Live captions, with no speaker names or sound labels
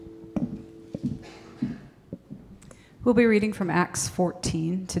We'll be reading from Acts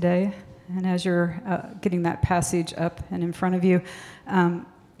 14 today, and as you're getting that passage up and in front of you,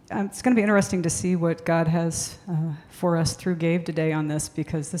 it's going to be interesting to see what God has for us through Gabe today on this,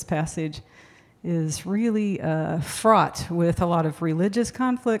 because this passage is really fraught with a lot of religious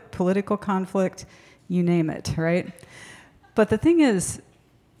conflict, political conflict, you name it, right? But the thing is,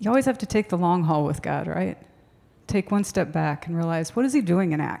 you always have to take the long haul with God, right? Take one step back and realize, what is he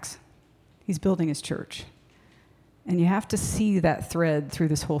doing in Acts? He's building his church. And you have to see that thread through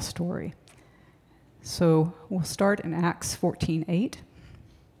this whole story. So we'll start in Acts 14:8.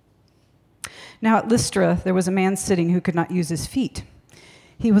 Now at Lystra, there was a man sitting who could not use his feet.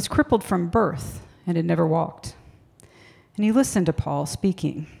 He was crippled from birth and had never walked. And he listened to Paul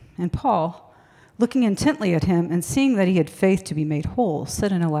speaking. And Paul, looking intently at him and seeing that he had faith to be made whole,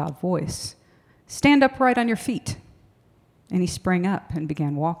 said in a loud voice, "Stand upright on your feet." And he sprang up and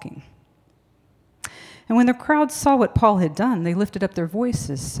began walking. And when the crowd saw what Paul had done, they lifted up their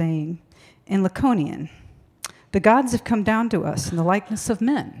voices, saying in Lycaonian, "The gods have come down to us in the likeness of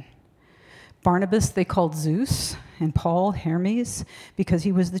men." Barnabas they called Zeus, and Paul Hermes, because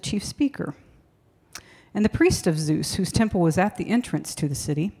he was the chief speaker. And the priest of Zeus, whose temple was at the entrance to the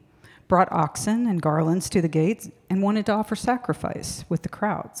city, brought oxen and garlands to the gates and wanted to offer sacrifice with the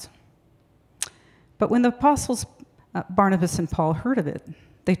crowds. But when the apostles Barnabas and Paul heard of it,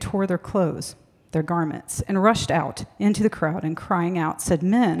 they tore their clothes, their garments, and rushed out into the crowd and crying out said,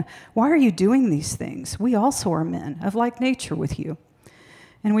 "Men, why are you doing these things? We also are men of like nature with you.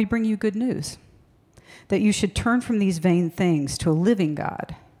 And we bring you good news, that you should turn from these vain things to a living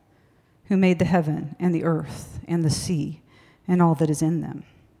God who made the heaven and the earth and the sea and all that is in them.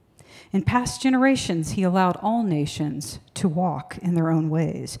 In past generations, he allowed all nations to walk in their own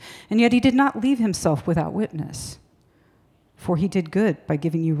ways, and yet he did not leave himself without witness. For he did good by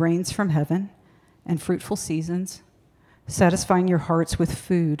giving you rains from heaven and fruitful seasons, satisfying your hearts with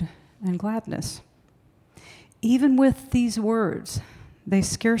food and gladness." Even with these words, they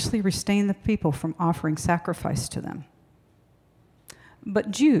scarcely restrained the people from offering sacrifice to them. But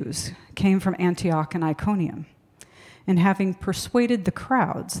Jews came from Antioch and Iconium, and having persuaded the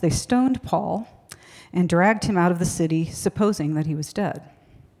crowds, they stoned Paul and dragged him out of the city, supposing that he was dead.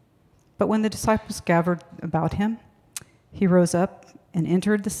 But when the disciples gathered about him, he rose up and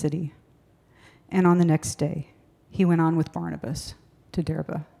entered the city, and on the next day he went on with Barnabas to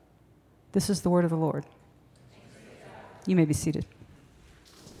Derbe. This is the word of the Lord. You may be seated.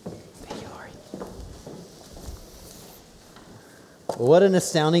 Thank you, Lori. What an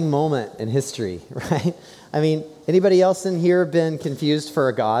astounding moment in history, right? I mean, anybody else in here been confused for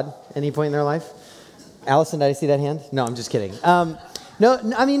a God at any point in their life? Allison, did I see that hand? No, I'm just kidding. No,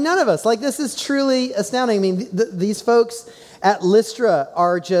 I mean, none of us. Like, this is truly astounding. I mean, these folks at Lystra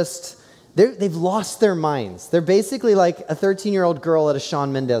are just, they've lost their minds. They're basically like a 13-year-old girl at a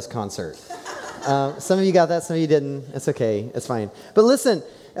Shawn Mendes concert. Some of you got that, some of you didn't. It's okay, it's fine. But listen,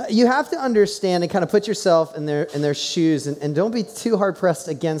 you have to understand and kind of put yourself in their shoes, and don't be too hard-pressed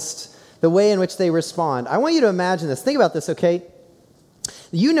against the way in which they respond. I want you to imagine this. Think about this, okay?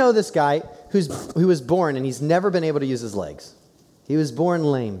 You know this guy who was born, and he's never been able to use his legs. He was born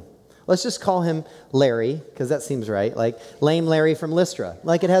lame. Let's just call him Larry, because that seems right. Like lame Larry from Lystra.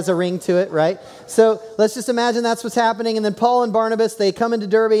 Like it has a ring to it, right? So let's just imagine that's what's happening. And then Paul and Barnabas, they come into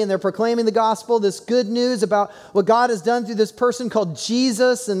Derbe and they're proclaiming the gospel, this good news about what God has done through this person called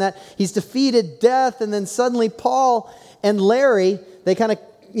Jesus and that he's defeated death. And then suddenly Paul and Larry, they kind of,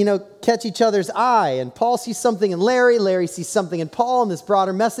 catch each other's eye. And Paul sees something in Larry. Larry sees something in Paul and this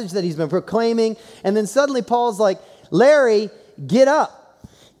broader message that he's been proclaiming. And then suddenly Paul's like, "Larry, get up."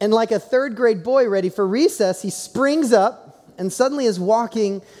 And like a third grade boy ready for recess, he springs up and suddenly is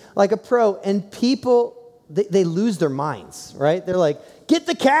walking like a pro. And people, they lose their minds, right? They're like, "Get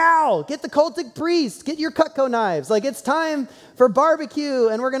the cow, get the cultic priest, get your Cutco knives. Like it's time for barbecue.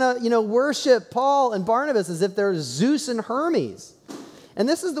 And we're going to, worship Paul and Barnabas as if they're Zeus and Hermes." And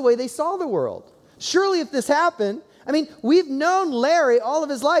this is the way they saw the world. Surely if this happened, I mean, we've known Larry all of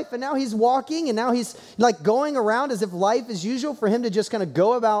his life, and now he's walking, and now he's like going around as if life is usual for him to just kind of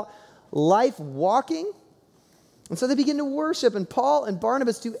go about life walking. And so they begin to worship, and Paul and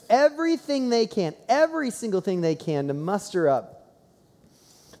Barnabas do everything they can, every single thing they can to muster up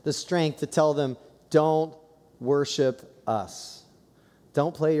the strength to tell them, "Don't worship us.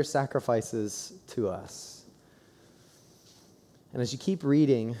 Don't play your sacrifices to us." And as you keep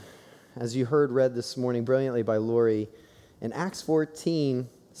reading, as you heard read this morning brilliantly by Lori, in Acts 14,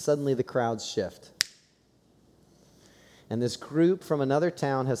 suddenly the crowds shift. And this group from another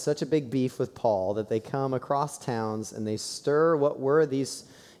town has such a big beef with Paul that they come across towns and they stir what were these,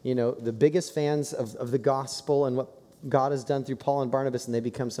 the biggest fans of the gospel and what God has done through Paul and Barnabas, and they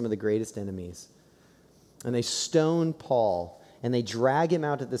become some of the greatest enemies. And they stone Paul, and they drag him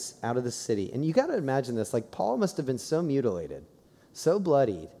out of the city. And you got to imagine this, like Paul must have been so mutilated, so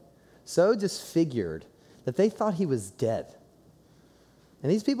bloodied, so disfigured, that they thought he was dead.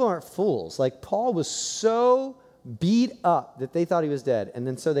 And these people aren't fools. Like Paul was so beat up that they thought he was dead. And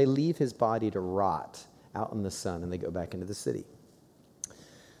then so they leave his body to rot out in the sun, and they go back into the city.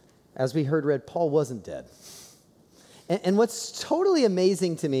 As we read, Paul wasn't dead. And what's totally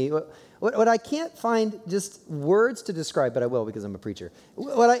amazing to me, what I can't find just words to describe, but I will because I'm a preacher,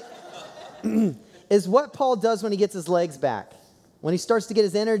 is what Paul does when he gets his legs back, when he starts to get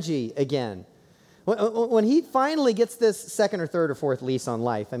his energy again. When he finally gets this second or third or fourth lease on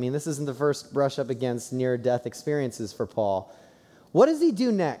life, I mean, this isn't the first brush up against near-death experiences for Paul. What does he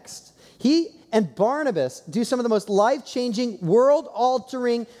do next? He and Barnabas do some of the most life-changing,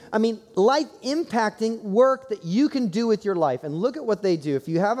 world-altering, life-impacting work that you can do with your life. And look at what they do. If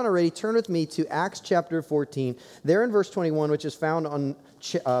you haven't already, turn with me to Acts chapter 14. There in verse 21, which is found on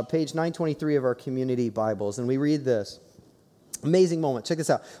page 923 of our community Bibles. And we read this. Amazing moment. Check this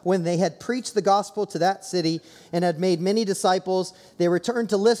out. When they had preached the gospel to that city and had made many disciples, they returned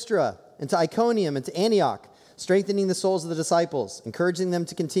to Lystra and to Iconium and to Antioch, strengthening the souls of the disciples, encouraging them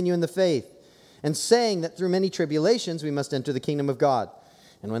to continue in the faith, and saying that through many tribulations we must enter the kingdom of God.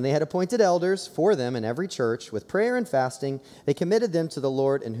 And when they had appointed elders for them in every church, with prayer and fasting, they committed them to the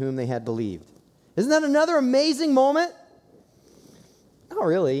Lord in whom they had believed. Isn't that another amazing moment? Not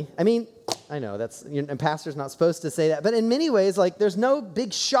really. I know and pastor's not supposed to say that, but in many ways, there's no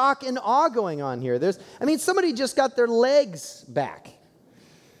big shock and awe going on here. Somebody just got their legs back.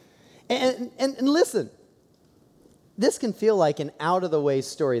 And listen, this can feel like an out-of-the-way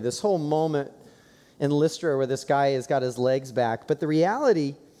story, this whole moment in Lystra where this guy has got his legs back. But the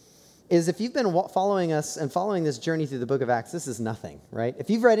reality is, if you've been following us and following this journey through the book of Acts, this is nothing, right? If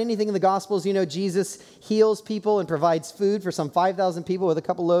you've read anything in the Gospels, you know Jesus heals people and provides food for some 5,000 people with a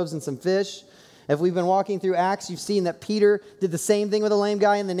couple loaves and some fish. If we've been walking through Acts, you've seen that Peter did the same thing with a lame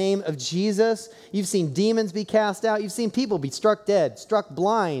guy in the name of Jesus. You've seen demons be cast out. You've seen people be struck dead, struck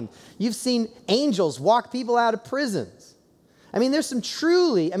blind. You've seen angels walk people out of prisons. There's some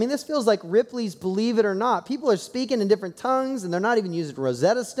this feels like Ripley's Believe It or Not. People are speaking in different tongues, and they're not even using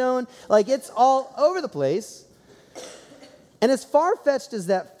Rosetta Stone. It's all over the place. And as far-fetched as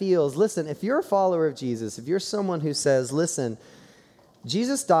that feels, listen, if you're a follower of Jesus, if you're someone who says, listen,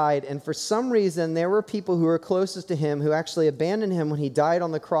 Jesus died, and for some reason, there were people who were closest to him who actually abandoned him when he died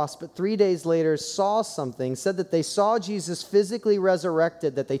on the cross, but 3 days later saw something, said that they saw Jesus physically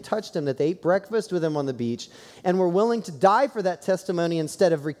resurrected, that they touched him, that they ate breakfast with him on the beach, and were willing to die for that testimony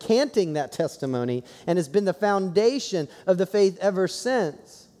instead of recanting that testimony, and has been the foundation of the faith ever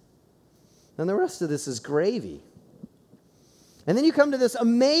since. And the rest of this is gravy. And then you come to this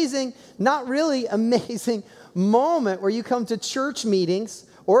amazing, not really amazing moment where you come to church meetings,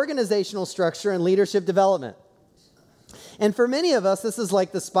 organizational structure, and leadership development. And for many of us, this is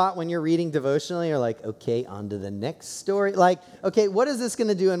like the spot when you're reading devotionally, you're like, okay, on to the next story. Okay, what is this going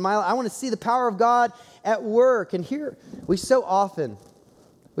to do in my life? I want to see the power of God at work. And here, we so often,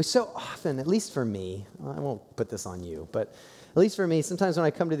 at least for me, I won't put this on you, but at least for me, sometimes when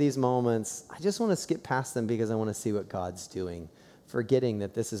I come to these moments, I just want to skip past them because I want to see what God's doing, forgetting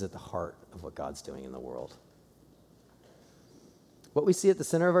that this is at the heart of what God's doing in the world. What we see at the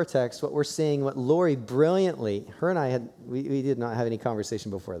center of our text, what we're seeing, what Lori brilliantly, her and I we did not have any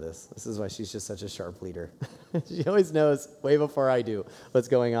conversation before this. This is why she's just such a sharp leader. She always knows way before I do what's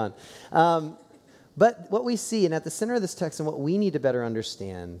going on. But what we see, and at the center of this text, and what we need to better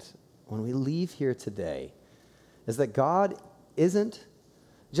understand when we leave here today, is that God isn't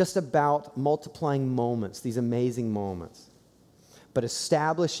just about multiplying moments, these amazing moments, but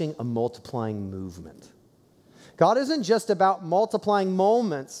establishing a multiplying movement. God isn't just about multiplying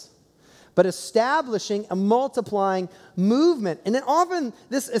moments, but establishing a multiplying movement. And then often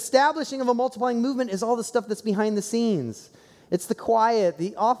this establishing of a multiplying movement is all the stuff that's behind the scenes. It's the quiet,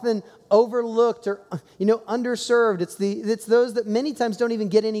 the often overlooked or underserved. It's those that many times don't even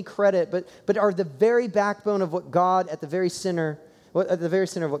get any credit, but are the very backbone of what God at the very center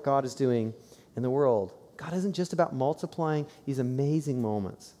of what God is doing in the world. God isn't just about multiplying these amazing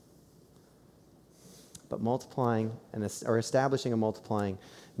moments, but multiplying or establishing a multiplying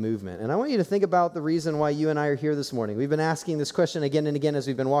movement. And I want you to think about the reason why you and I are here this morning. We've been asking this question again and again as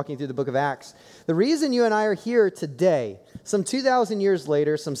we've been walking through the book of Acts. The reason you and I are here today, some 2,000 years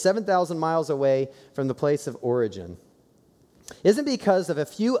later, some 7,000 miles away from the place of origin, isn't because of a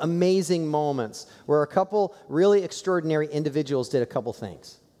few amazing moments where a couple really extraordinary individuals did a couple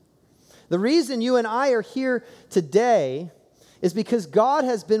things. The reason you and I are here today is because God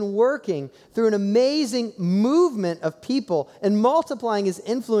has been working through an amazing movement of people and multiplying his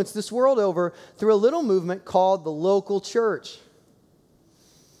influence this world over through a little movement called the local church.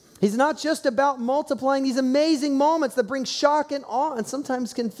 He's not just about multiplying these amazing moments that bring shock and awe and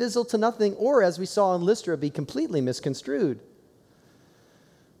sometimes can fizzle to nothing, or as we saw in Lystra, be completely misconstrued,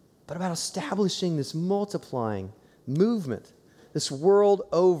 but about establishing this multiplying movement this world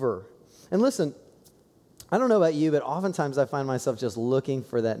over. And listen, I don't know about you, but oftentimes I find myself just looking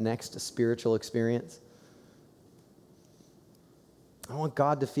for that next spiritual experience. I want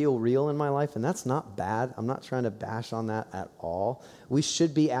God to feel real in my life, and that's not bad. I'm not trying to bash on that at all. We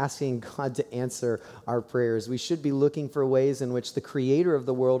should be asking God to answer our prayers. We should be looking for ways in which the creator of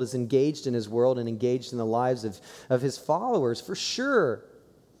the world is engaged in his world and engaged in the lives of his followers, for sure.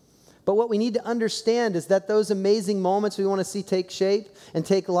 But what we need to understand is that those amazing moments we want to see take shape and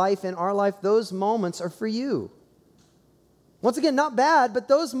take life in our life, those moments are for you. Once again, not bad, but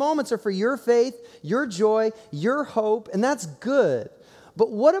those moments are for your faith, your joy, your hope, and that's good.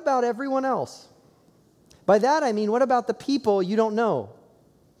 But what about everyone else? By that I mean, what about the people you don't know?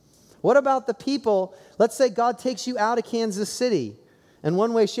 What about the people, let's say God takes you out of Kansas City in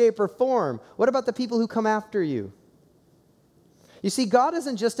one way, shape, or form. What about the people who come after you? You see, God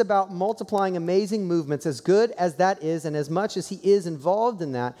isn't just about multiplying amazing movements, as good as that is and as much as he is involved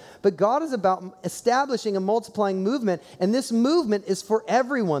in that, but God is about establishing a multiplying movement, and this movement is for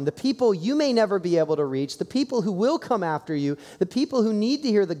everyone. The people you may never be able to reach, the people who will come after you, the people who need to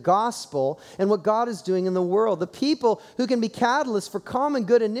hear the gospel and what God is doing in the world, the people who can be catalysts for common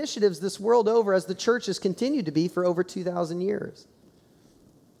good initiatives this world over, as the church has continued to be for over 2,000 years.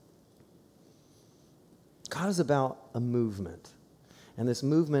 God is about a movement. And this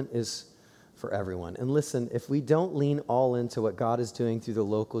movement is for everyone. And listen, if we don't lean all into what God is doing through the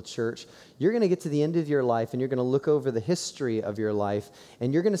local church, you're going to get to the end of your life and you're going to look over the history of your life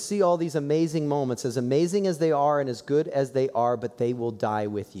and you're going to see all these amazing moments, as amazing as they are and as good as they are, but they will die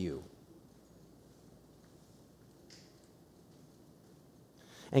with you.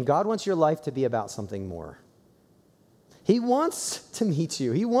 And God wants your life to be about something more. He wants to meet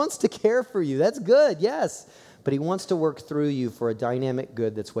you. He wants to care for you. That's good, yes. But he wants to work through you for a dynamic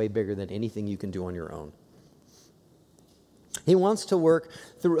good that's way bigger than anything you can do on your own. He wants to work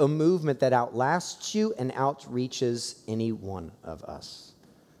through a movement that outlasts you and outreaches any one of us.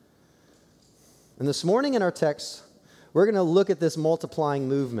 And this morning in our text, we're going to look at this multiplying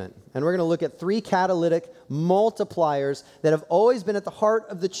movement. And we're going to look at 3 catalytic multipliers that have always been at the heart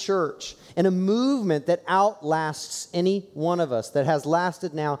of the church, and a movement that outlasts any one of us, that has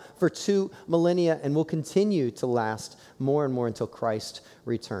lasted now for 2 millennia and will continue to last more and more until Christ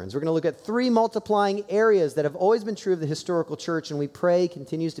returns. We're going to look at 3 multiplying areas that have always been true of the historical church, and we pray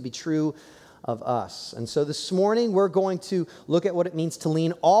continues to be true of us. And so this morning, we're going to look at what it means to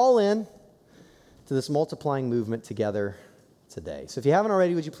lean all in to this multiplying movement together today. So if you haven't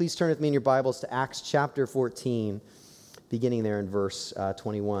already, would you please turn with me in your Bibles to Acts chapter 14, beginning there in verse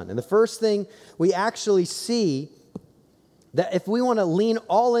 21. And the first thing we actually see, that if we want to lean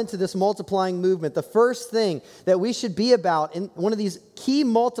all into this multiplying movement, the first thing that we should be about in one of these key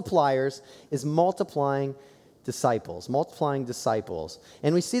multipliers is multiplying disciples.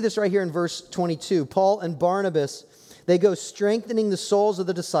 And we see this right here in verse 22. Paul and Barnabas, they go strengthening the souls of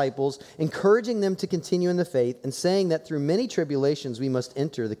the disciples, encouraging them to continue in the faith, and saying that through many tribulations we must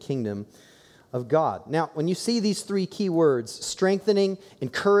enter the kingdom of God. Now, when you see these 3 key words, strengthening,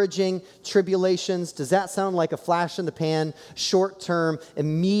 encouraging, tribulations, does that sound like a flash in the pan, short-term,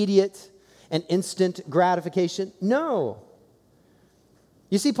 immediate, and instant gratification? No.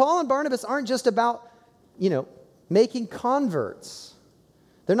 You see, Paul and Barnabas aren't just about, making converts.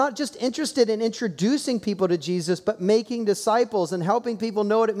 They're not just interested in introducing people to Jesus, but making disciples and helping people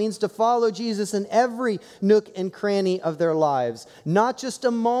know what it means to follow Jesus in every nook and cranny of their lives. Not just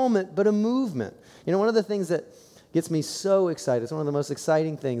a moment, but a movement. One of the things that gets me so excited, it's one of the most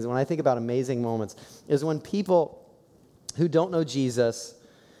exciting things when I think about amazing moments, is when people who don't know Jesus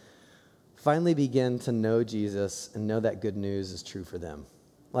finally begin to know Jesus and know that good news is true for them.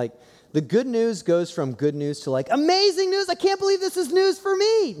 Like, the good news goes from good news to amazing news. I can't believe this is news for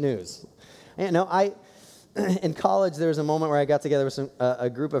me. News. In college, there was a moment where I got together with a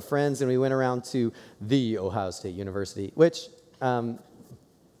group of friends and we went around to the Ohio State University, which, growing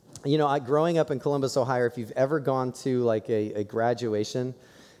up in Columbus, Ohio, if you've ever gone to a graduation,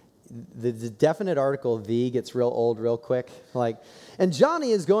 the definite article, the, gets real old real quick. Like, and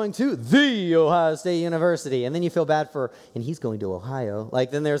Johnny is going to the Ohio State University. And then you feel bad and he's going to Ohio.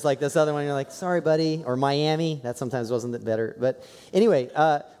 Like, then there's like this other one, you're like, sorry, buddy. Or Miami. That sometimes wasn't better. But anyway,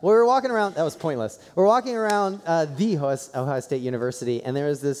 we were walking around. That was pointless. We're walking around the Ohio State University. And there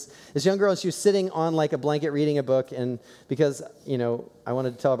was this young girl. She was sitting on like a blanket reading a book. And because, I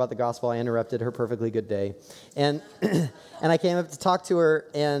wanted to tell her about the gospel, I interrupted her perfectly good day. And and I came up to talk to her,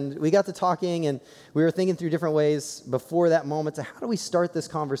 and we got to talking, and we were thinking through different ways before that moment to how do we start this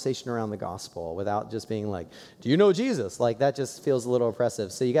conversation around the gospel without just being like, do you know Jesus? Like, that just feels a little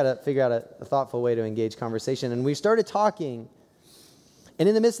oppressive. So you got to figure out a thoughtful way to engage conversation. And we started talking, and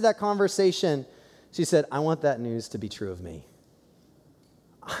in the midst of that conversation, she said, I want that news to be true of me.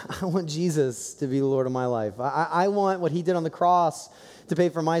 I want Jesus to be the Lord of my life. I want what he did on the cross to pay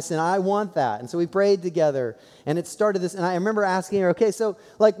for my sin. I want that. And so we prayed together, and it started this. And I remember asking her, okay, so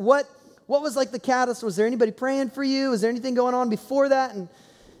like what was like the catalyst? Was there anybody praying for you? Was there anything going on before that? And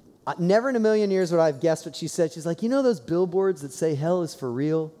never in a million years would I have guessed what she said. She's like, those billboards that say hell is for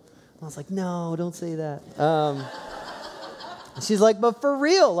real? And I was like, no, don't say that. She's like, but for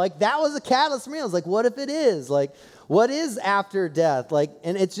real, like that was a catalyst for me. I was like, what if it is? Like, what is after death? Like,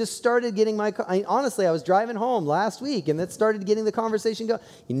 and it just started getting honestly, I was driving home last week, and that started getting the conversation going.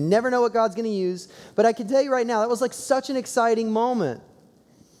 You never know what God's going to use. But I can tell you right now, that was like such an exciting moment.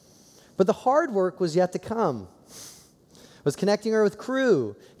 But the hard work was yet to come. It was connecting her with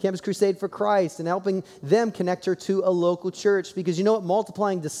Cru, Campus Crusade for Christ, and helping them connect her to a local church. Because you know what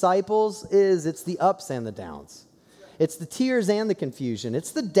multiplying disciples is? It's the ups and the downs. It's the tears and the confusion.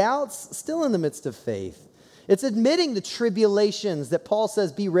 It's the doubts still in the midst of faith. It's admitting the tribulations that Paul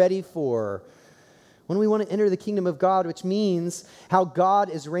says be ready for when we want to enter the kingdom of God, which means how God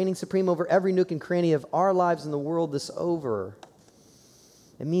is reigning supreme over every nook and cranny of our lives and the world this over.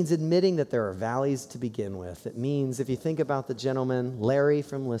 It means admitting that there are valleys to begin with. It means, if you think about the gentleman, Larry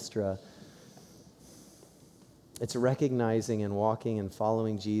from Lystra, it's recognizing and walking and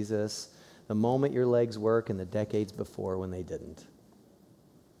following Jesus the moment your legs work and the decades before when they didn't.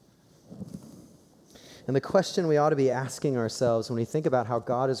 And the question we ought to be asking ourselves when we think about how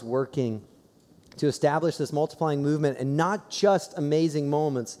God is working to establish this multiplying movement and not just amazing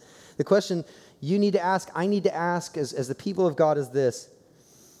moments, the question you need to ask, I need to ask as the people of God is this: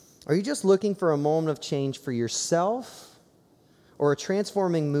 are you just looking for a moment of change for yourself or a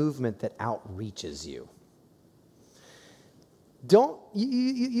transforming movement that outreaches you?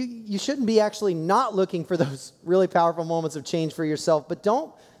 You shouldn't be actually not looking for those really powerful moments of change for yourself, but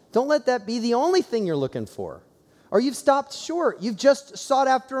don't let that be the only thing you're looking for. Or you've stopped short. You've just sought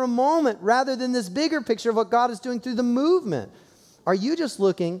after a moment rather than this bigger picture of what God is doing through the movement. Are you just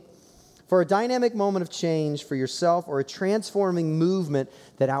looking for a dynamic moment of change for yourself or a transforming movement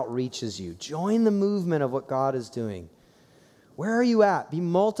that outreaches you? Join the movement of what God is doing. Where are you at? Be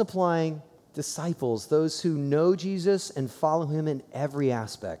multiplying disciples, those who know Jesus and follow him in every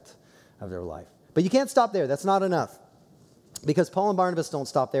aspect of their life. But you can't stop there. That's not enough. Because Paul and Barnabas don't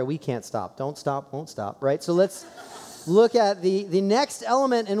stop there. We can't stop. Don't stop, won't stop, right? So let's look at the next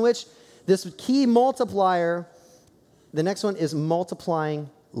element in which this key multiplier, the next one is multiplying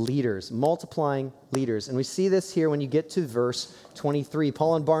leaders. Multiplying leaders. And we see this here when you get to verse 23.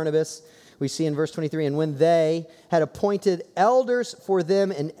 Paul and Barnabas, we see in verse 23, and when they had appointed elders for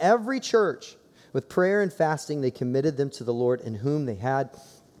them in every church, with prayer and fasting, they committed them to the Lord in whom they had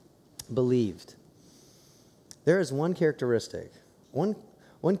believed. There is one characteristic, one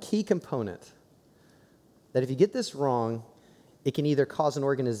key component, that if you get this wrong, it can either cause an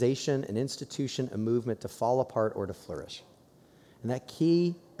organization, an institution, a movement to fall apart or to flourish. And that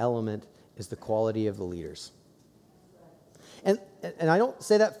key element is the quality of the leaders. And I don't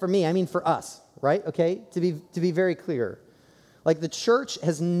say that for me, I mean for us, right? Okay, to be very clear. Like, the church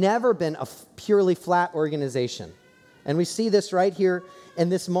has never been a purely flat organization. And we see this right here in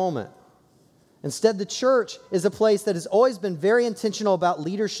this moment. Instead, the church is a place that has always been very intentional about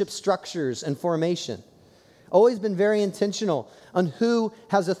leadership structures and formation. Always been very intentional on who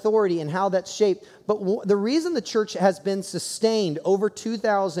has authority and how that's shaped. But the reason the church has been sustained over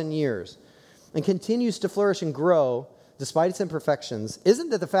 2,000 years and continues to flourish and grow despite its imperfections isn't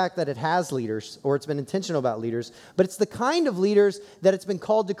that the fact that it has leaders or it's been intentional about leaders, but it's the kind of leaders that it's been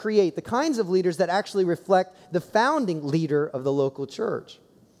called to create, the kinds of leaders that actually reflect the founding leader of the local church.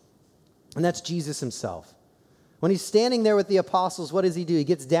 And that's Jesus himself. When he's standing there with the apostles, what does he do? He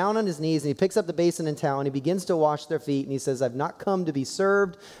gets down on his knees and he picks up the basin and towel and he begins to wash their feet. And he says, I've not come to be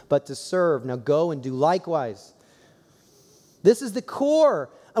served, but to serve. Now go and do likewise. This is the core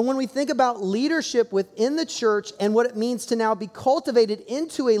and when we think about leadership within the church and what it means to now be cultivated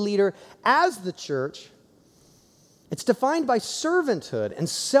into a leader as the church, it's defined by servanthood and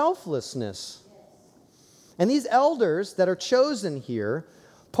selflessness. And these elders that are chosen here,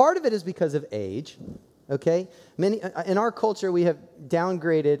 part of it is because of age, okay? In our culture, we have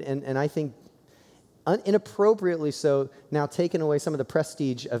downgraded, and I think inappropriately so, now taken away some of the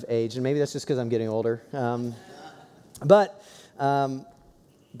prestige of age, and maybe that's just because I'm getting older. But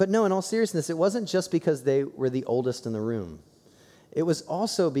no, in all seriousness, it wasn't just because they were the oldest in the room. It was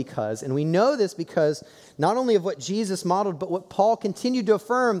also because, and we know this because not only of what Jesus modeled, but what Paul continued to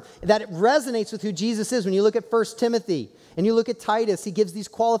affirm, that it resonates with who Jesus is. When you look at 1 Timothy and you look at Titus, he gives these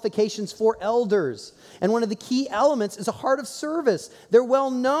qualifications for elders. And one of the key elements is a heart of service. They're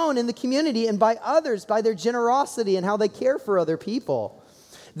well known in the community and by others, by their generosity and how they care for other people.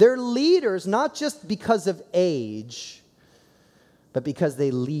 They're leaders not just because of age, but because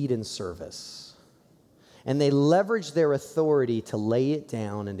they lead in service. And they leverage their authority to lay it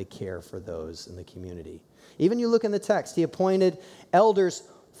down and to care for those in the community. Even you look in the text, he appointed elders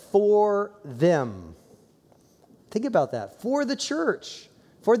for them. Think about that. For the church,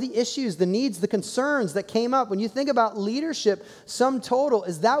 for the issues, the needs, the concerns that came up. When you think about leadership, sum total,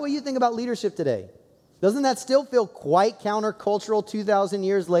 is that what you think about leadership today? Doesn't that still feel quite countercultural 2,000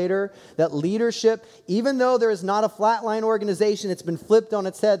 years later? That leadership, even though there is not a flatline organization, it's been flipped on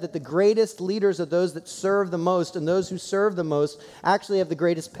its head, that the greatest leaders are those that serve the most, and those who serve the most actually have the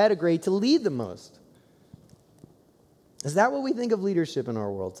greatest pedigree to lead the most. Is that what we think of leadership in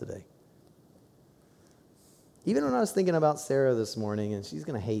our world today? Even when I was thinking about Sarah this morning, and she's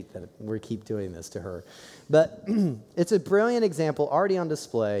going to hate that we keep doing this to her, but it's a brilliant example already on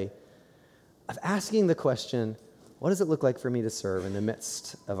display of asking the question, what does it look like for me to serve in the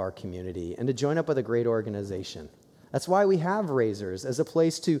midst of our community and to join up with a great organization? That's why we have Raisers, as a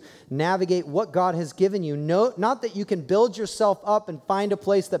place to navigate what God has given you. Not that you can build yourself up and find a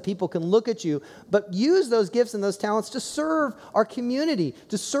place that people can look at you, but use those gifts and those talents to serve our community,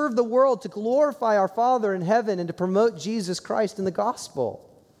 to serve the world, to glorify our Father in heaven, and to promote Jesus Christ in the gospel.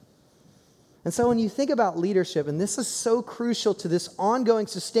 And so when you think about leadership, and this is so crucial to this ongoing,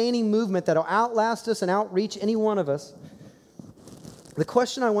 sustaining movement that will outlast us and outreach any one of us, the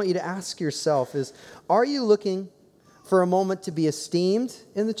question I want you to ask yourself is, are you looking for a moment to be esteemed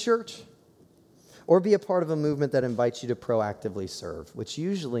in the church, or be a part of a movement that invites you to proactively serve, which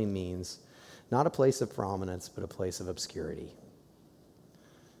usually means not a place of prominence, but a place of obscurity?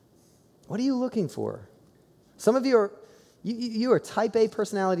 What are you looking for? Some of you are type A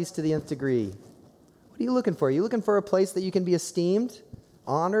personalities to the nth degree. What are you looking for? Are you looking for a place that you can be esteemed,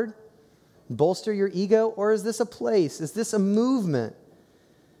 honored, bolster your ego? Or is this a place, is this a movement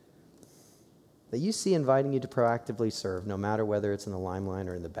that you see inviting you to proactively serve, no matter whether it's in the limelight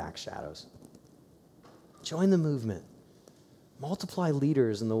or in the back shadows? Join the movement. Multiply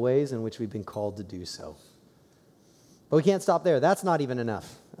leaders in the ways in which we've been called to do so. But we can't stop there. That's not even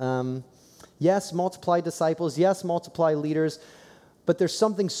enough. Yes, multiply disciples. Yes, multiply leaders. But there's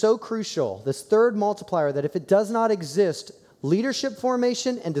something so crucial, this third multiplier, that if it does not exist, leadership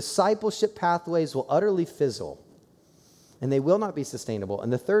formation and discipleship pathways will utterly fizzle. And they will not be sustainable.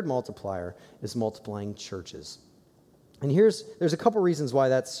 And the third multiplier is multiplying churches. And there's a couple reasons why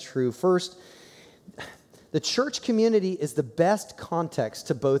that's true. First, the church community is the best context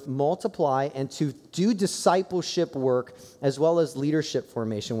to both multiply and to do discipleship work as well as leadership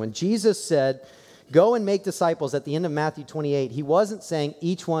formation. When Jesus said, go and make disciples at the end of Matthew 28, he wasn't saying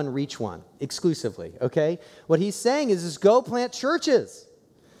each one reach one exclusively, okay? What he's saying is go plant churches.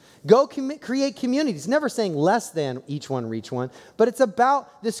 Go create communities. Never saying less than each one reach one, but it's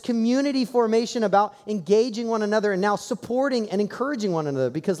about this community formation, about engaging one another and now supporting and encouraging one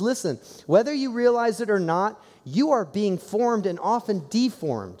another. Because listen, whether you realize it or not, you are being formed and often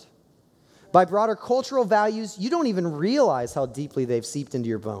deformed by broader cultural values. You don't even realize how deeply they've seeped into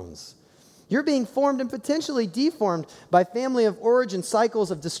your bones. You're being formed and potentially deformed by family of origin cycles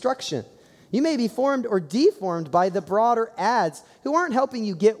of destruction. You may be formed or deformed by the broader ads who aren't helping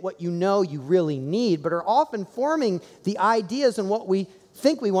you get what you know you really need, but are often forming the ideas and what we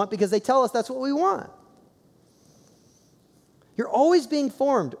think we want because they tell us that's what we want. You're always being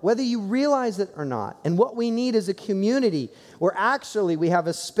formed, whether you realize it or not. And what we need is a community where actually we have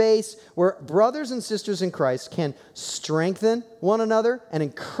a space where brothers and sisters in Christ can strengthen one another and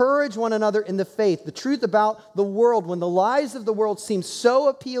encourage one another in the faith, the truth about the world, when the lies of the world seem so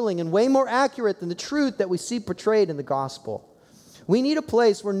appealing and way more accurate than the truth that we see portrayed in the gospel. We need a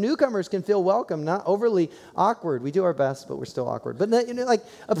place where newcomers can feel welcome, not overly awkward. We do our best, but we're still awkward. But like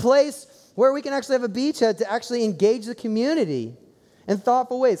a place where we can actually have a beachhead to actually engage the community in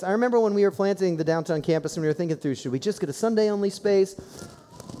thoughtful ways. I remember when we were planting the downtown campus and we were thinking through, should we just get a Sunday-only space?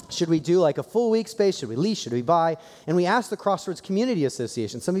 Should we do like a full week space? Should we lease? Should we buy? And we asked the Crossroads Community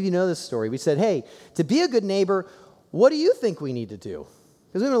Association. Some of you know this story. We said, hey, to be a good neighbor, what do you think we need to do?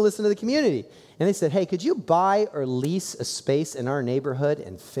 Because we want to listen to the community. And they said, hey, could you buy or lease a space in our neighborhood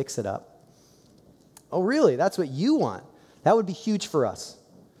and fix it up? Oh, really? That's what you want? That would be huge for us.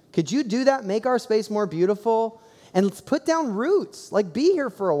 Could you do that? Make our space more beautiful? And let's put down roots. Like, be here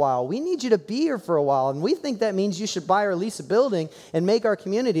for a while. We need you to be here for a while. And we think that means you should buy or lease a building and make our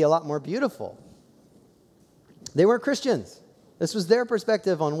community a lot more beautiful. They weren't Christians. This was their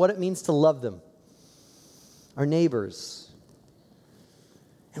perspective on what it means to love them, our neighbors.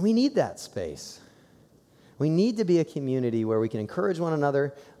 And we need that space. We need to be a community where we can encourage one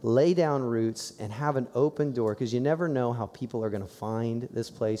another, lay down roots, and have an open door, because you never know how people are going to find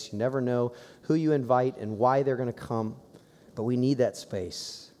this place. You never know who you invite and why they're going to come, but we need that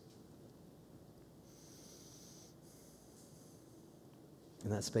space.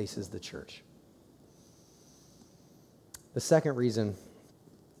 And that space is the church. The second reason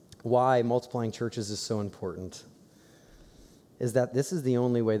why multiplying churches is so important is that this is the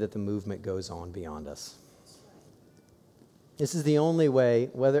only way that the movement goes on beyond us. This is the only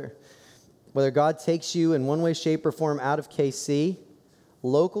way, whether God takes you in one way, shape, or form out of KC,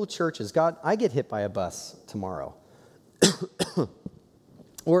 local churches. God, I get hit by a bus tomorrow.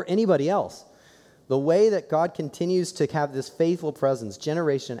 Or anybody else. The way that God continues to have this faithful presence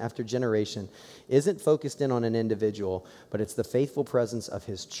generation after generation isn't focused in on an individual, but it's the faithful presence of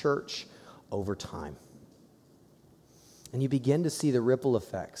his church over time. And you begin to see the ripple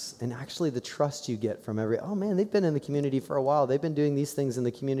effects and actually the trust you get from oh man, they've been in the community for a while. They've been doing these things in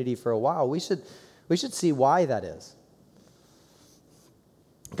the community for a while. We should see why that is.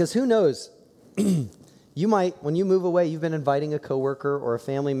 Because who knows, you might, when you move away, you've been inviting a coworker or a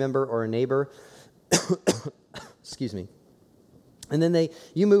family member or a neighbor, excuse me, and then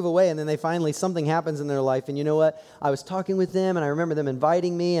you move away, and then they finally, something happens in their life, and you know what? I was talking with them, and I remember them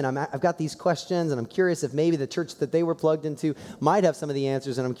inviting me, and I've got these questions, and I'm curious if maybe the church that they were plugged into might have some of the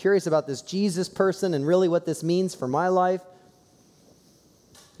answers, and I'm curious about this Jesus person and really what this means for my life.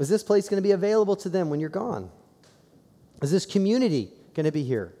 Is this place going to be available to them when you're gone? Is this community going to be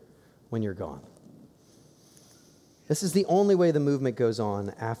here when you're gone? This is the only way the movement goes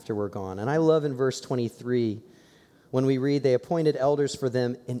on after we're gone. And I love in verse 23, when we read, they appointed elders for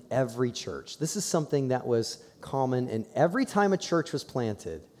them in every church. This is something that was common, and every time a church was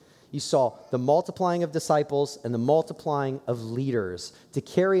planted, you saw the multiplying of disciples and the multiplying of leaders to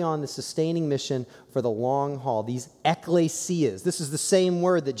carry on the sustaining mission for the long haul. These ecclesias. This is the same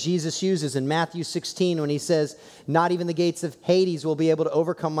word that Jesus uses in Matthew 16 when he says, not even the gates of Hades will be able to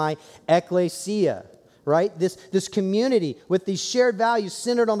overcome my ecclesia. Right? This community with these shared values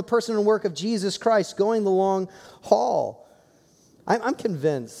centered on the person and work of Jesus Christ going the long haul. I'm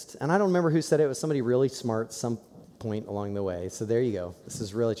convinced, and I don't remember who said it was somebody really smart some point along the way. So there you go. This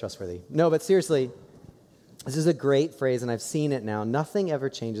is really trustworthy. No, but seriously, this is a great phrase, and I've seen it now. Nothing ever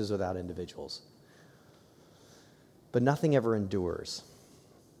changes without individuals. But nothing ever endures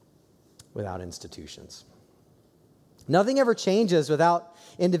without institutions. Nothing ever changes without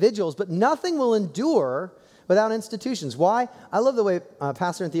individuals, but nothing will endure without institutions. Why? I love the way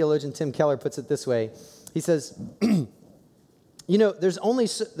pastor and theologian Tim Keller puts it this way. He says, there's only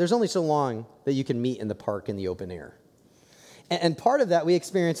so long that you can meet in the park in the open air. And part of that we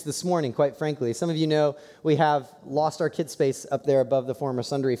experienced this morning, quite frankly. Some of you know we have lost our kids' space up there above the former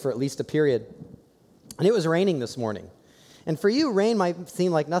sundry for at least a period. And it was raining this morning. And for you, rain might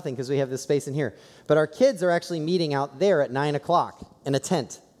seem like nothing because we have this space in here. But our kids are actually meeting out there at 9 o'clock in a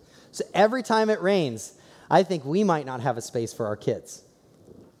tent. So every time it rains, I think we might not have a space for our kids.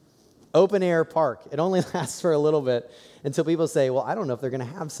 Open air park. It only lasts for a little bit until people say, well, I don't know if they're going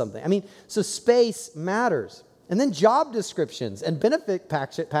to have something. I mean, so space matters. And then job descriptions and benefit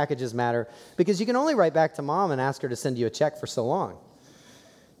packages matter because you can only write back to mom and ask her to send you a check for so long.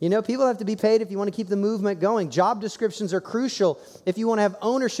 People have to be paid if you want to keep the movement going. Job descriptions are crucial if you want to have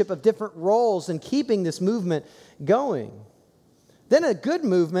ownership of different roles in keeping this movement going. Then a good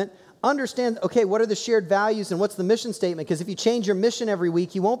movement understands, okay, what are the shared values and what's the mission statement? Because if you change your mission every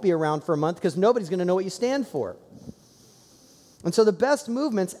week, you won't be around for a month because nobody's going to know what you stand for. And so the best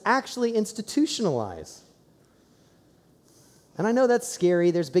movements actually institutionalize. And I know that's scary.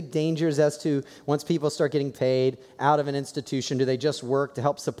 There's big dangers as to once people start getting paid out of an institution, do they just work to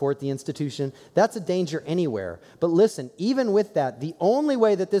help support the institution? That's a danger anywhere. But listen, even with that, the only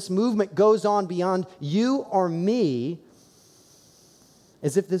way that this movement goes on beyond you or me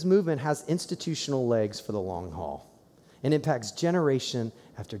is if this movement has institutional legs for the long haul. and impacts generation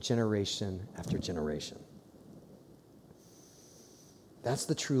after generation after generation. That's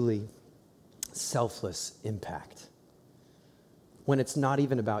the truly selfless impact. When it's not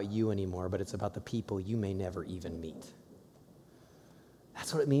even about you anymore, but it's about the people you may never even meet.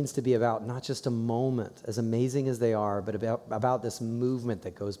 That's what it means to be about not just a moment, as amazing as they are, but about this movement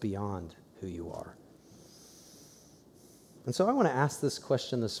that goes beyond who you are. And so I want to ask this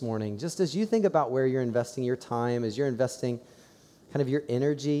question this morning, just as you think about where you're investing your time, as you're investing kind of your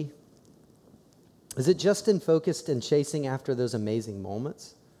energy, is it just focused in chasing after those amazing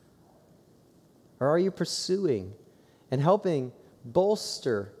moments? Or are you pursuing and helping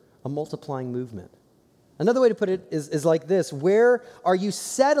bolster a multiplying movement? Another way to put it is like this: where are you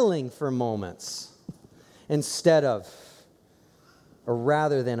settling for moments instead of, or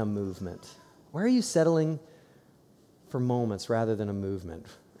rather than a movement? Where are you settling for moments rather than a movement?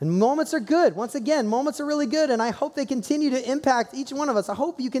 And moments are good. Once again, moments are really good, and I hope they continue to impact each one of us. I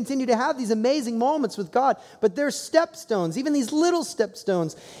hope you continue to have these amazing moments with God, but they're stepstones, even these little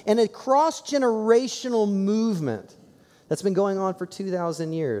stepstones, and a cross-generational movement that's been going on for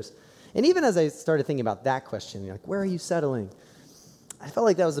 2,000 years. And even as I started thinking about that question, like, where are you settling? I felt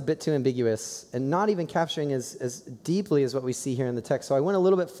like that was a bit too ambiguous and not even capturing as deeply as what we see here in the text. So I went a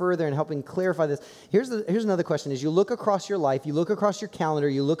little bit further in helping clarify this. Here's another question. As you look across your life, you look across your calendar,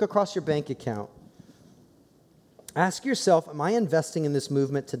 you look across your bank account, ask yourself, am I investing in this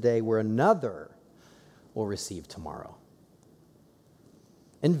movement today where another will receive tomorrow?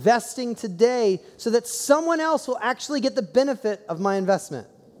 Investing today so that someone else will actually get the benefit of my investment.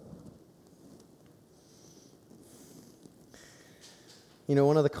 You know,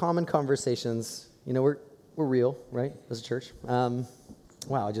 one of the common conversations, you know, we're real, right, as a church. Wow,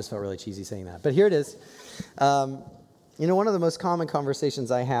 I just felt really cheesy saying that. But here it is. You know, one of the most common conversations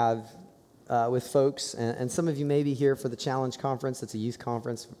I have with folks, and some of you may be here for the Challenge Conference. It's a youth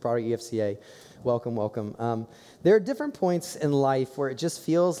conference, part of EFCA. Welcome, welcome. There are different points in life where it just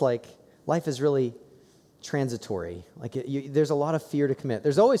feels like life is really transitory. Like there's a lot of fear to commit.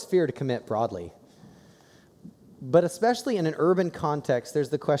 There's always fear to commit broadly. But especially in an urban context, there's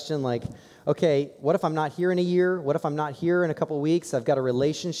the question like, okay, what if I'm not here in a year? What if I'm not here in a couple weeks? I've got a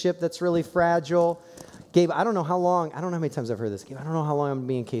relationship that's really fragile. Gabe, I don't know how long. I don't know how many times I've heard this. Gabe, I don't know how long I'm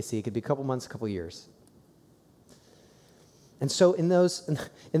going to be in KC. It could be a couple months, a couple years. And so in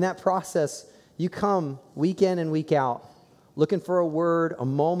that process, you come week in and week out looking for a word, a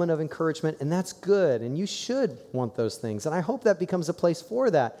moment of encouragement, and that's good. And you should want those things. And I hope that becomes a place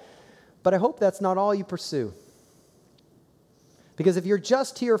for that. But I hope that's not all you pursue. Because if you're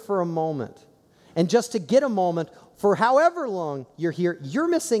just here for a moment, and just to get a moment for however long you're here, you're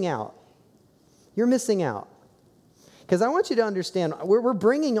missing out. You're missing out. Because I want you to understand, we're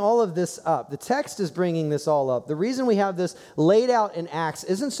bringing all of this up. The text is bringing this all up. The reason we have this laid out in Acts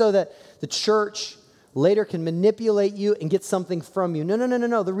isn't so that the church later can manipulate you and get something from you.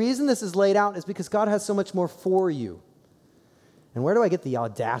 No. The reason this is laid out is because God has so much more for you. And where do I get the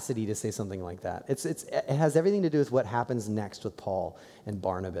audacity to say something like that? It has everything to do with what happens next with Paul and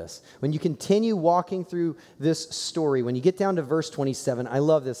Barnabas. When you continue walking through this story, when you get down to verse 27, I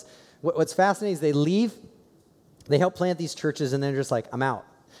love this. What's fascinating is they leave, they help plant these churches, and then they're just like, I'm out.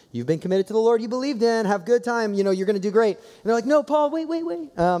 You've been committed to the Lord you believed in, have a good time, you're going to do great. And they're like, no, Paul, wait.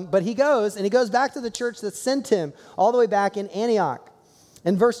 But he goes back to the church that sent him all the way back in Antioch.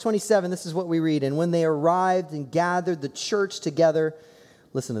 In verse 27, this is what we read. And when they arrived and gathered the church together,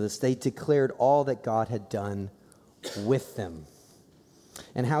 listen to this, they declared all that God had done with them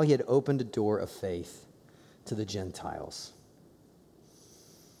and how he had opened a door of faith to the Gentiles.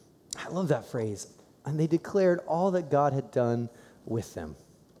 I love that phrase. And they declared all that God had done with them.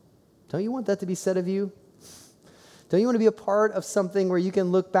 Don't you want that to be said of you? Don't you want to be a part of something where you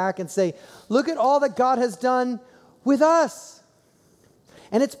can look back and say, look at all that God has done with us?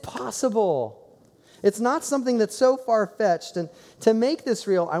 And it's possible. It's not something that's so far-fetched. And to make this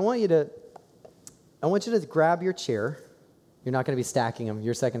real, I want you to grab your chair. You're not going to be stacking them.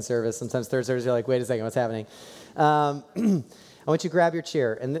 Your second service. Sometimes third service, you're like, wait a second, what's happening? I want you to grab your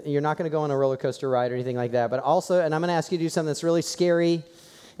chair. And you're not going to go on a roller coaster ride or anything like that. But also, and I'm going to ask you to do something that's really scary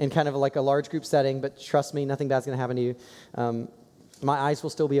in kind of like a large group setting. But trust me, nothing bad's going to happen to you. My eyes will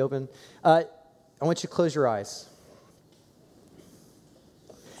still be open. I want you to close your eyes.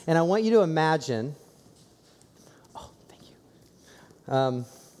 And I want you to imagine, thank you.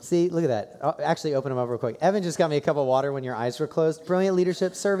 See, look at that. I'll actually open them up real quick. Evan just got me a cup of water when your eyes were closed. Brilliant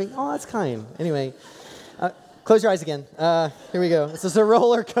leadership serving. Oh, that's kind. Anyway, close your eyes again. Here we go. This is a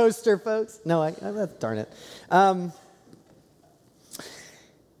roller coaster, folks. No, darn it. I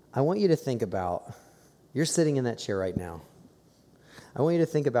want you to think about You're sitting in that chair right now. I want you to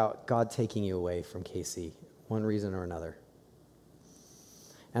think about God taking you away from KC, one reason or another.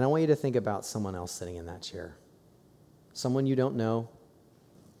 And I want you to think about someone else sitting in that chair. Someone you don't know.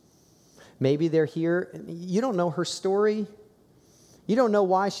 Maybe they're here. You don't know her story. You don't know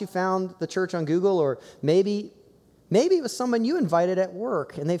why she found the church on Google, or maybe it was someone you invited at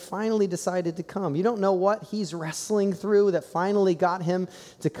work and they finally decided to come. You don't know what he's wrestling through that finally got him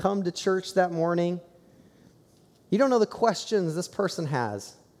to come to church that morning. You don't know the questions this person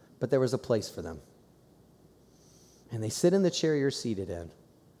has, but there was a place for them. And they sit in the chair you're seated in,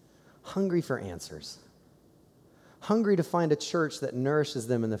 hungry for answers, hungry to find a church that nourishes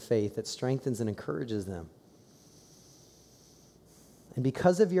them in the faith, that strengthens and encourages them. And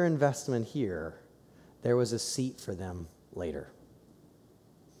because of your investment here, there was a seat for them later.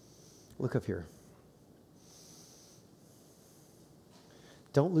 Look up here.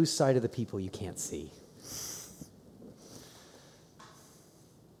 Don't lose sight of the people you can't see.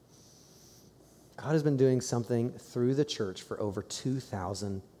 God has been doing something through the church for over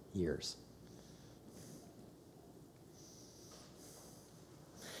 2,000 years.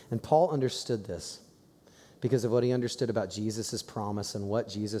 And Paul understood this because of what he understood about Jesus' promise and what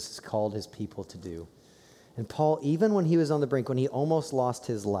Jesus has called his people to do. And Paul, even when he was on the brink, when he almost lost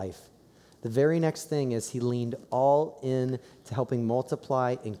his life, the very next thing is he leaned all in to helping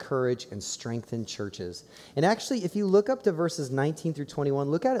multiply, encourage, and strengthen churches. And actually, if you look up to verses 19 through 21,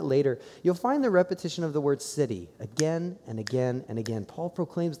 look at it later, you'll find the repetition of the word city again and again and again. Paul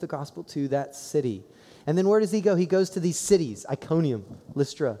proclaims the gospel to that city. And then where does he go? He goes to these cities, Iconium,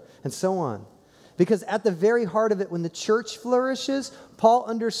 Lystra, and so on. Because at the very heart of it, when the church flourishes, Paul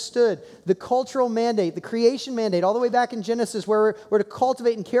understood the cultural mandate, the creation mandate, all the way back in Genesis, where we're to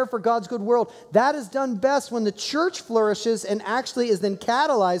cultivate and care for God's good world. That is done best when the church flourishes and actually is then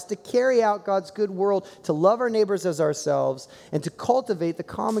catalyzed to carry out God's good world, to love our neighbors as ourselves, and to cultivate the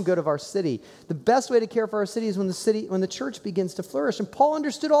common good of our city. The best way to care for our city is when the church begins to flourish. And Paul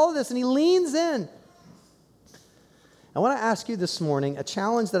understood all of this, and he leans in. I want to ask you this morning a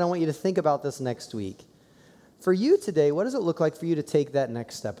challenge that I want you to think about this next week. For you today, what does it look like for you to take that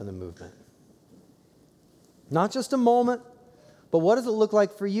next step in the movement? Not just a moment, but what does it look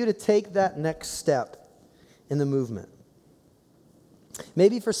like for you to take that next step in the movement?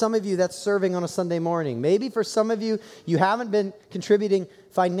 Maybe for some of you, that's serving on a Sunday morning. Maybe for some of you, you haven't been contributing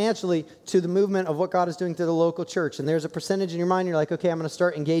financially to the movement of what God is doing through the local church. And there's a percentage in your mind, you're like, okay, I'm going to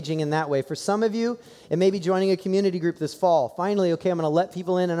start engaging in that way. For some of you, it may be joining a community group this fall. Finally, okay, I'm going to let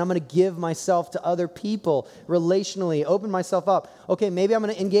people in and I'm going to give myself to other people relationally, open myself up. Okay, maybe I'm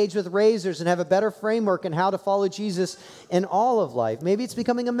going to engage with Raisers and have a better framework in how to follow Jesus in all of life. Maybe it's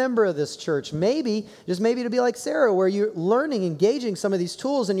becoming a member of this church. Maybe, just maybe to be like Sarah, where you're learning, engaging some of these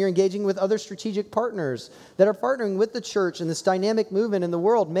tools and you're engaging with other strategic partners that are partnering with the church in this dynamic movement in the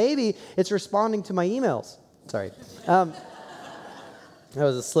world. Maybe it's responding to my emails. Sorry. That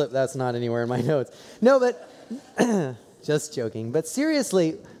was a slip. That's not anywhere in my notes. No, but just joking. But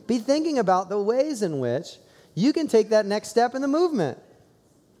seriously, be thinking about the ways in which you can take that next step in the movement.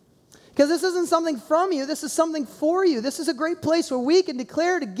 Because this isn't something from you. This is something for you. This is a great place where we can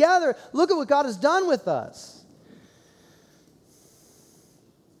declare together, look at what God has done with us.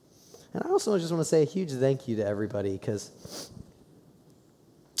 And I also just want to say a huge thank you to everybody, because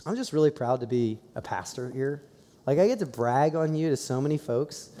I'm just really proud to be a pastor here. Like, I get to brag on you to so many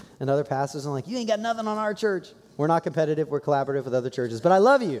folks and other pastors. I'm like, you ain't got nothing on our church. We're not competitive. We're collaborative with other churches. But I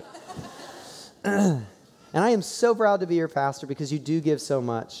love you. And I am so proud to be your pastor because you do give so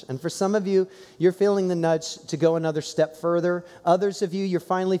much. And for some of you, you're feeling the nudge to go another step further. Others of you, you're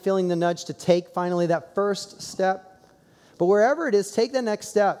finally feeling the nudge to take finally that first step. But wherever it is, take the next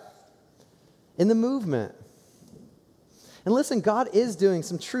step in the movement. And listen, God is doing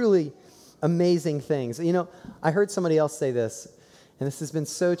some truly amazing things. You know, I heard somebody else say this, and this has been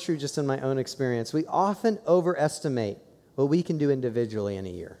so true just in my own experience. We often overestimate what we can do individually in a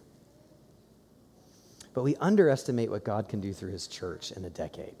year. But we underestimate what God can do through his church in a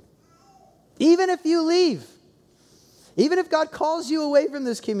decade. Even if you leave, even if God calls you away from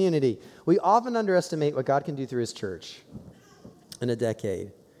this community, we often underestimate what God can do through his church in a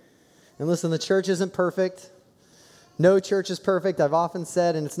decade. And listen, the church isn't perfect. No church is perfect. I've often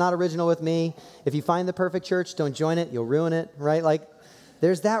said, and it's not original with me, if you find the perfect church, don't join it. You'll ruin it, right? Like,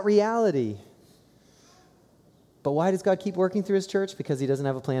 there's that reality. But why does God keep working through his church? Because he doesn't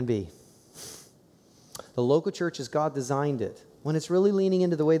have a plan B. The local church, as God designed it, when it's really leaning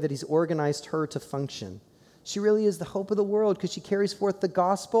into the way that he's organized her to function, She really is the hope of the world because she carries forth the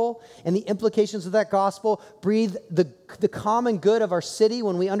gospel, and the implications of that gospel breathe the common good of our city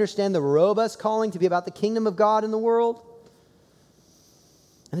when we understand the robust calling to be about the kingdom of God in the world.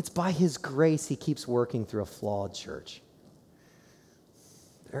 And it's by his grace he keeps working through a flawed church.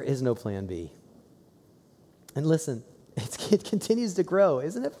 There is no plan B. And listen, it continues to grow.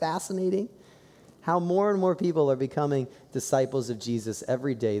 Isn't it fascinating how more and more people are becoming disciples of Jesus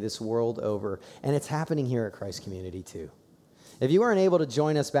every day this world over? And it's happening here at Christ Community too. If you weren't able to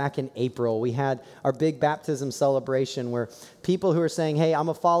join us back in April, we had our big baptism celebration where people who are saying, hey, I'm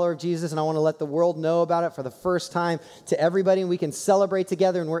a follower of Jesus and I want to let the world know about it for the first time to everybody, and we can celebrate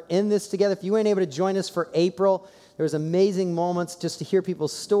together, and we're in this together. If you weren't able to join us for April, there was amazing moments just to hear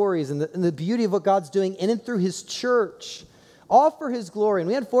people's stories and the beauty of what God's doing in and through his church, all for his glory. And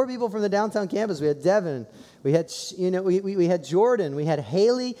we had 4 people from the downtown campus. We had Devin, we had we had Jordan, we had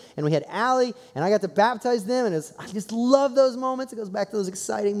Haley, and we had Allie, and I got to baptize them. And I just love those moments. It goes back to those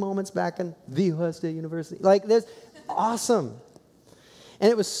exciting moments back in the Ohio State University. Like, there's awesome.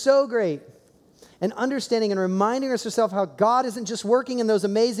 And it was so great. And understanding and reminding ourselves how God isn't just working in those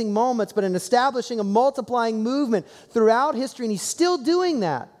amazing moments, but in establishing a multiplying movement throughout history. And he's still doing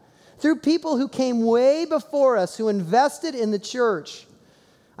that through people who came way before us, who invested in the church.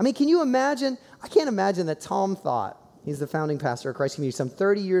 I mean, can you imagine? I can't imagine that Tom thought, he's the founding pastor of Christ Community, some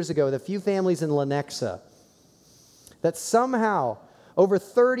 30 years ago with a few families in Lenexa, that somehow over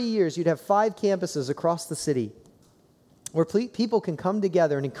 30 years you'd have 5 campuses across the city where people can come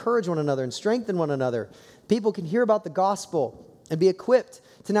together and encourage one another and strengthen one another. People can hear about the gospel and be equipped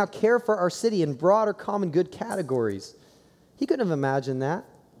to now care for our city in broader common good categories. He couldn't have imagined that.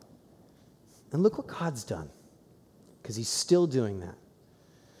 And look what God's done, because he's still doing that.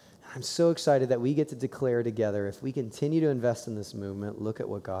 I'm so excited that we get to declare together, if we continue to invest in this movement, look at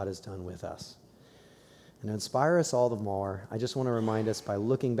what God has done with us. And to inspire us all the more, I just want to remind us by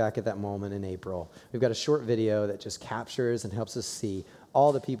looking back at that moment in April. We've got a short video that just captures and helps us see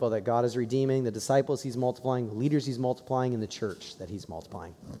all the people that God is redeeming, the disciples he's multiplying, the leaders he's multiplying, and the church that he's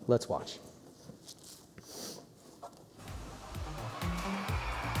multiplying. Let's watch.